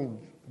whole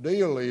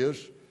deal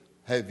is,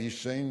 have you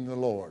seen the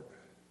Lord?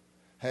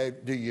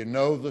 Do you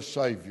know the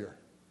Savior?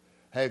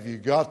 Have you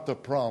got the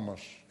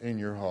promise in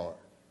your heart?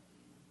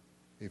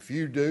 If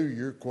you do,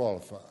 you're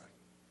qualified.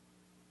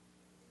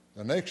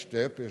 The next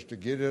step is to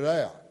get it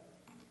out.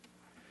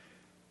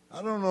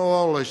 I don't know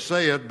all they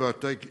said,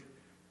 but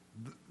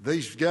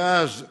these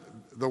guys,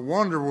 the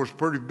wonder was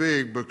pretty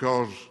big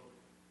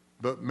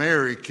but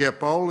Mary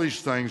kept all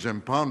these things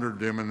and pondered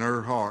them in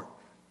her heart.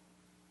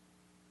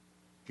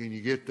 Can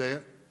you get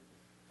that?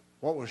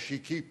 What was she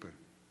keeping?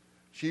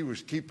 She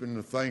was keeping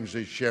the things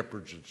these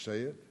shepherds had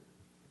said.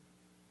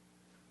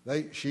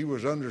 She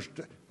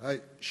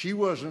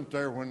wasn't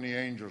there when the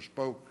angel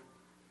spoke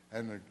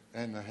and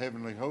the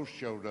heavenly host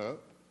showed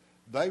up.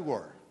 They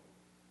were.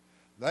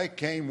 They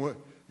came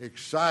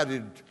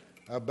excited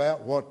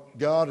about what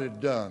God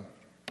had done.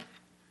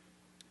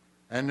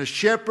 And the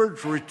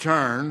shepherds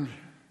returned.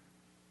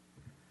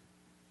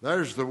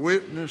 There's the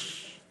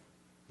witness,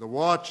 the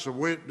watch, the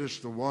witness,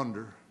 the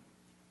wonder.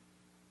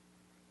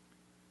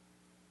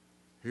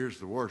 Here's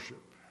the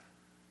worship.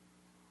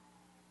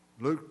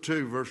 Luke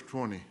 2, verse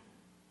 20.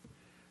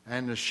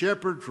 And the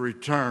shepherds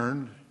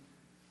returned,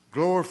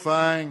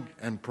 glorifying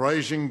and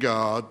praising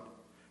God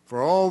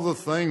for all the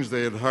things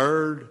they had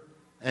heard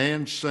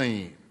and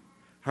seen.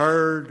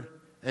 Heard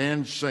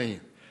and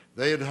seen.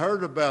 They had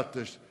heard about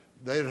this.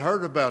 They had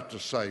heard about the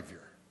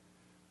Savior.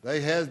 They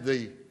had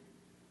the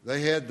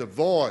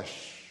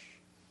voice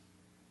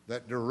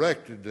that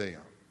directed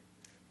them.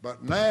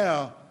 But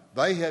now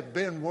they had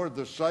been where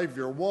the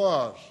Savior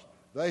was.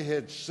 They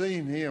had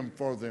seen him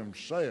for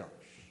themselves.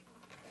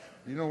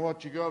 You know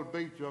what you got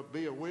to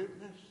be a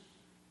witness?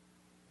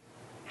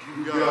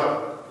 You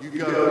got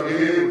to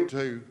be able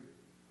to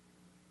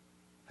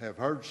have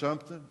heard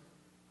something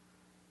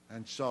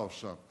and saw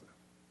something.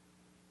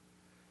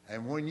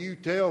 And when you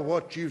tell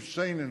what you've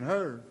seen and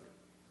heard,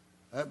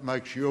 that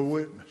makes you a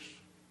witness.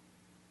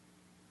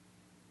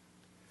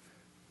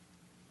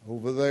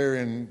 Over there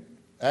in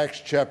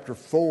Acts chapter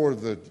 4,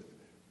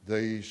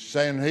 the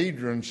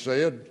Sanhedrin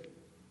said,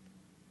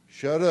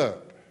 shut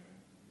up.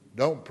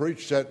 Don't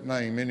preach that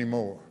name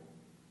anymore.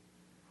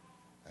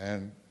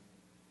 And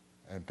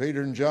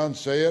Peter and John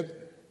said,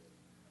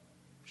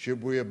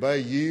 should we obey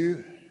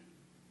you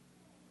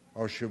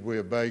or should we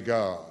obey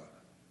God?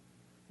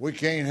 We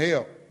can't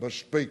help but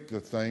speak the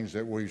things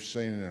that we've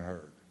seen and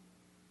heard.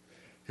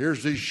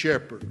 Here's these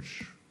shepherds.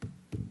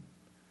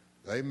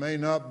 They may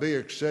not be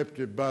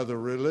accepted by the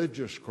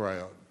religious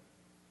crowd,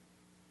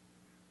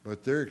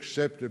 but they're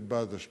accepted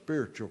by the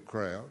spiritual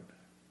crowd.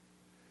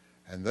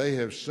 And they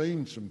have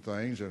seen some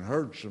things and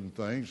heard some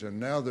things, and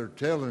now they're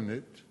telling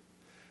it,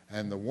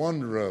 and the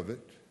wonder of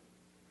it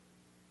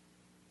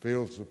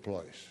fills the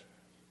place.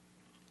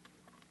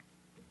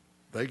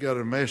 They got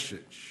a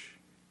message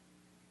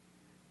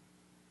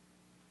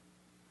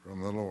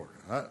from the Lord.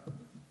 I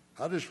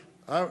was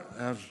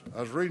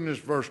reading this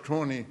verse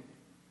 20,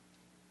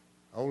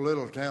 O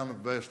little town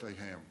of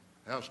Bethlehem,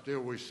 how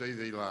still we see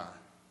thee lie.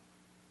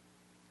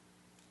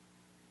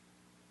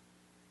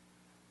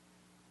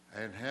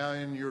 And how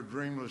in your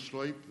dreamless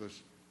sleep the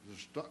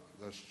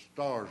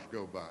stars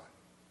go by.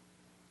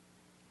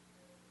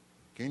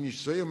 Can you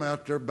see them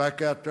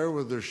back out there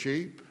with their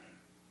sheep?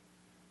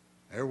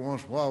 Every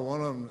once in a while,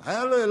 one of them,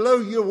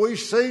 hallelujah, we've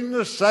seen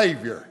the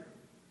Savior.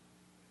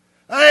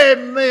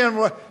 Amen.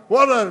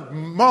 What a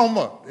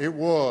moment it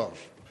was.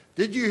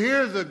 Did you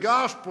hear the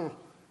gospel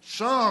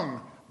sung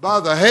by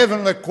the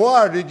heavenly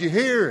choir? Did you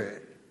hear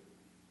it?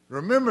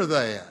 Remember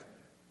that.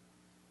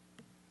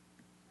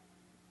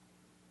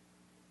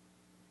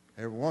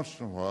 Every once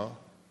in a while,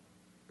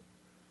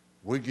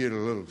 we get a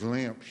little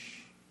glimpse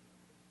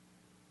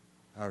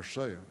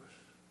ourselves.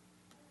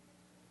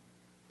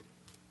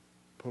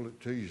 Pull it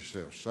to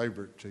yourself,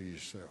 savor it to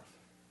yourself,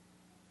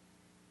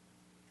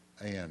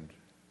 and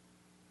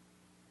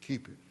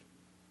keep it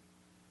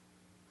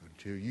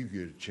until you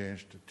get a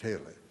chance to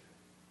tell it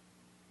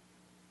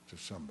to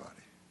somebody.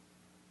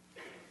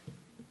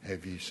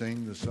 Have you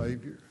seen the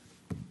Savior?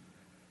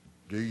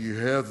 Do you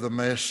have the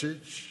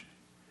message?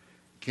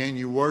 Can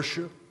you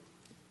worship?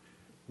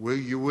 Will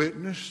you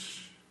witness?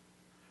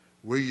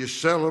 Will you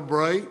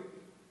celebrate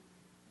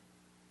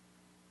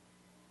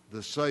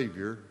the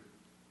Savior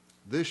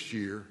this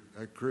year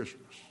at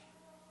Christmas?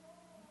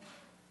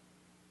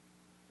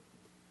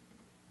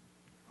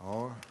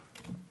 Or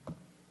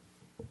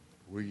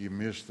will you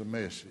miss the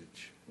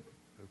message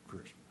of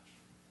Christmas?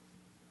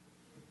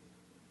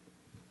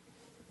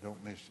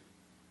 Don't miss it.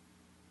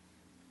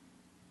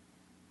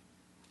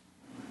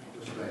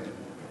 Stand.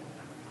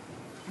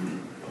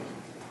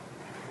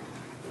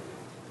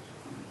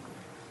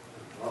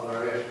 Father, I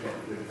ask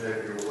you to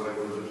take your way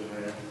with us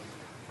now.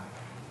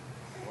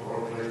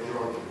 Lord, take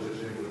charge of this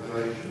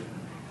invitation.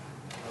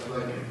 I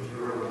thank you for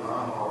thrilling my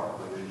heart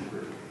with these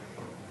scriptures.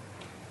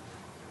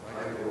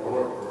 Thank you,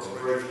 Lord, for a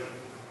fresh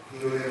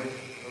healing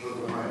of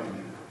the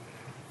mind.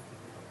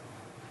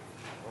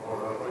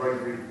 Lord, I pray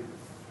you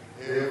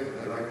help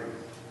that I can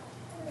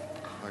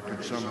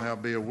might somehow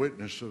be a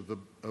witness of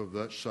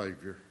that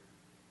Savior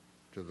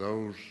to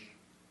those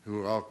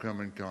who all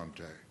come in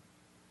contact.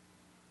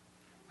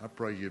 I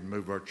pray you'd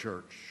move our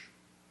church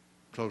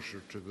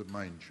closer to the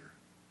manger,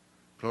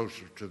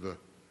 closer to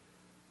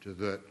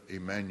that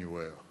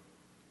Emmanuel,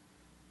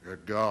 your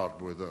God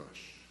with us.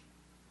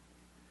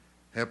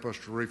 Help us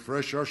to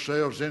refresh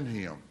ourselves in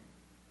him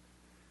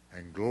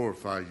and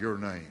glorify your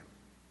name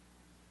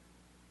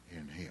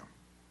in him.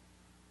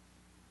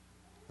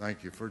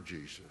 Thank you for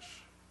Jesus.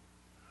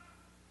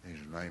 In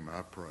his name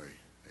I pray.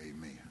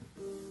 Amen.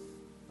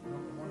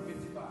 Number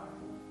 155.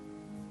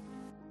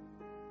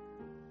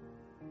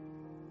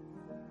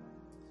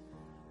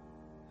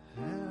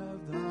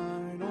 Have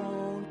thine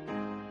own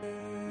way,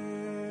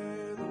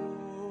 Lord.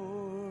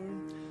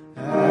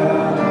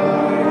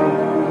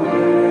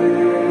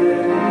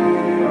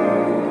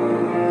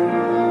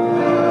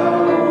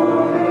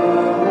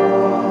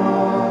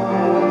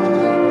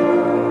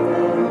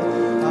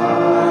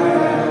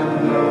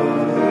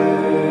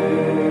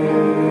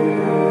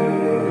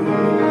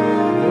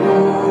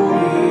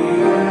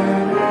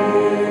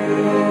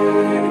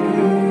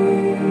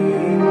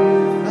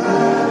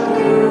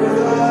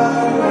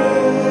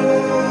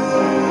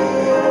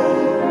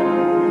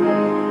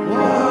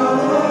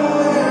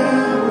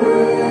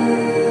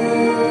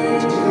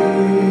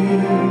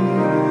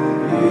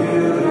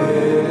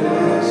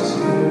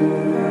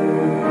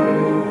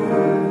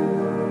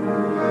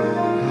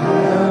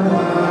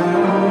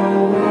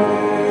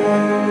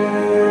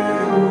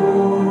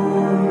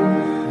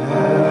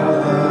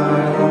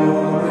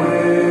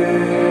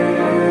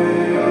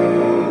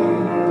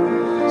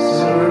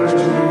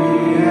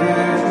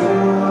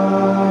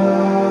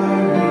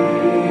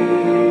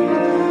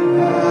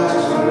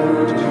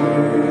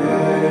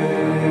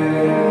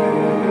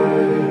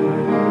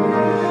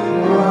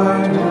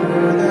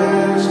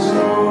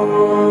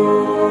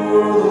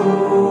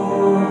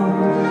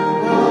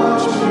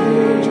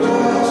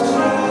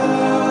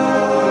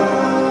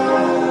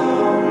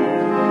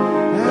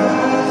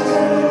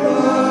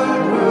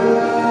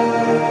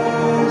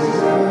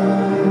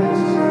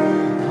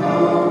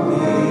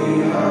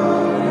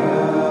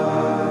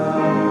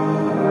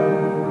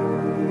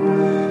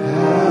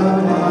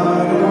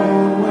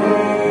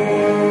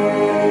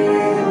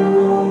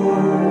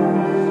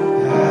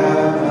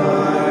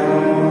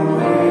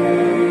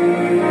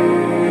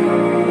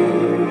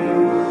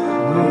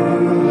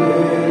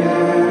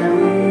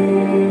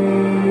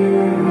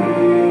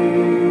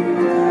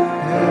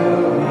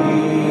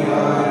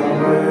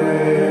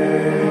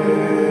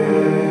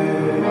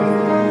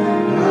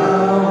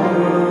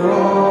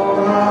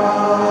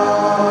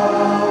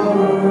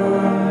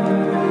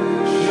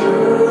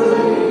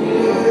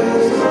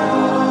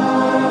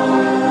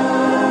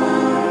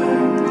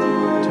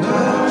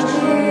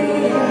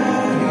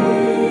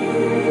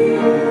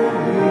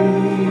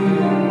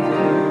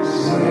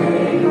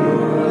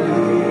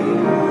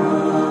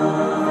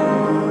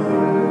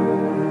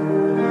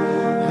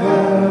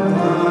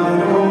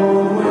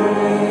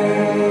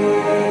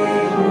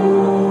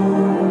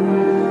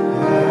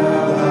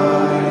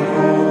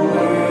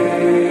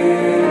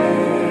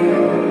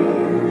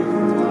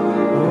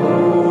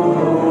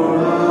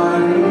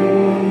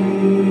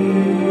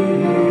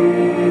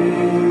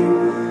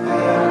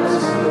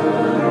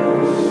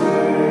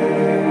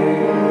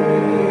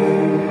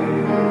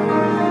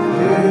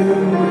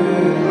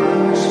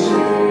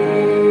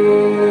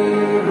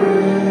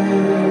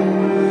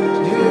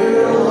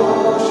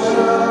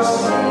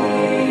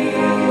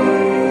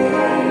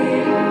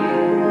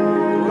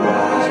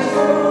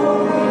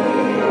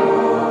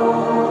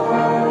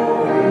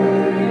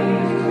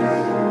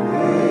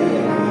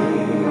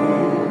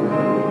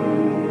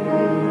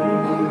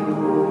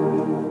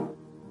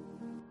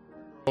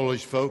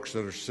 Folks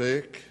that are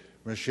sick.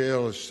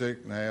 Michelle is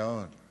sick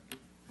now.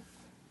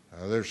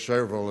 There's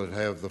several that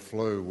have the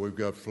flu. We've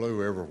got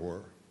flu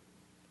everywhere.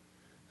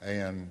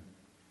 And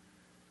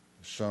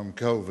some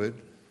COVID.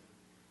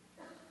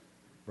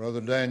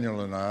 Brother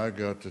Daniel and I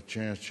got the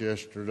chance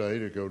yesterday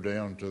to go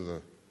down to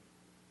the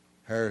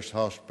Harris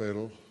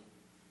Hospital.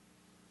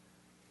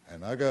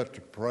 And I got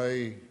to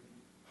pray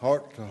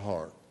heart to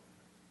heart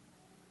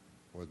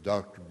with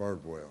Dr.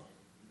 Birdwell,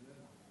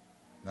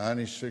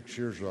 96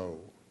 years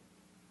old.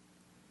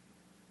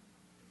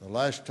 The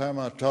last time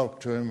I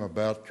talked to him,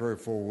 about 3 or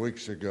 4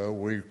 weeks ago,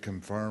 we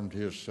confirmed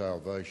his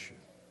salvation.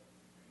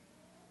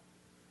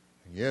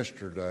 And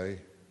yesterday,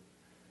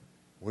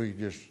 we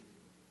just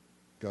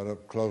got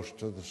up close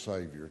to the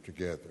Savior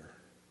together.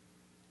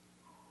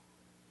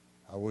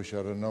 I wish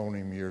I'd have known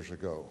him years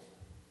ago.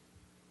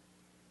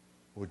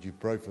 Would you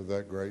pray for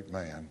that great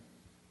man?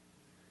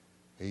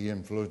 He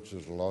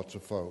influences lots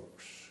of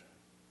folks.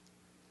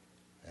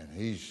 And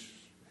he's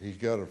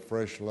got a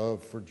fresh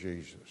love for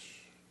Jesus.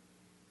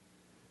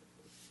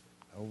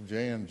 Old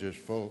Jan just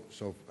full,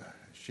 so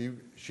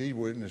she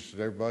witnesses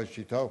everybody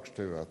she talks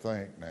to, I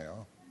think,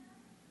 now.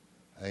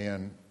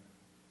 And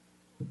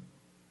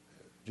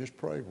just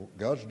pray.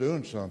 God's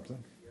doing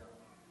something.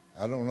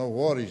 I don't know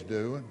what he's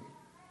doing.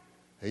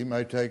 He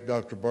may take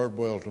Dr.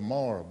 Birdwell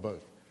tomorrow,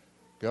 but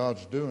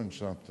God's doing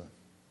something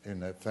in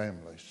that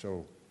family.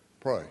 So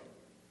pray.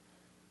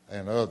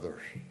 And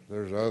others.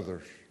 There's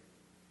others.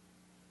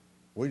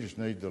 We just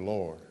need the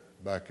Lord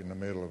back in the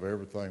middle of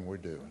everything we're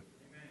doing.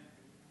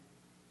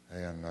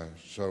 Amen. And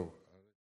so